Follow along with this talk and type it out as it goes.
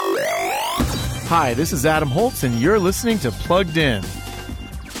Hi, this is Adam Holtz, and you're listening to Plugged In.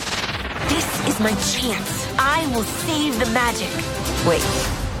 This is my chance. I will save the magic. Wait,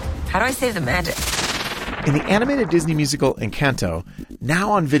 how do I save the magic? In the animated Disney musical Encanto,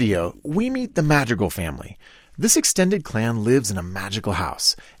 now on video, we meet the Madrigal family. This extended clan lives in a magical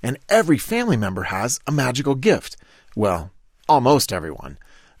house, and every family member has a magical gift. Well, almost everyone.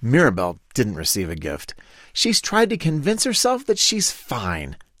 Mirabel didn't receive a gift. She's tried to convince herself that she's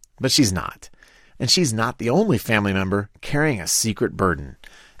fine, but she's not. And she's not the only family member carrying a secret burden.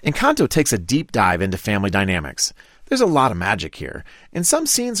 Encanto takes a deep dive into family dynamics. There's a lot of magic here, and some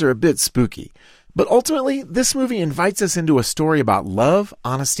scenes are a bit spooky. But ultimately, this movie invites us into a story about love,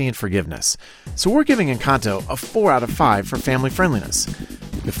 honesty, and forgiveness. So we're giving Encanto a 4 out of 5 for family friendliness.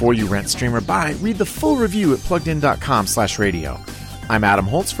 Before you rent, stream, or buy, read the full review at pluggedin.com/radio. I'm Adam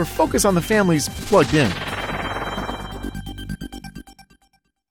Holtz for Focus on the Family's Plugged In.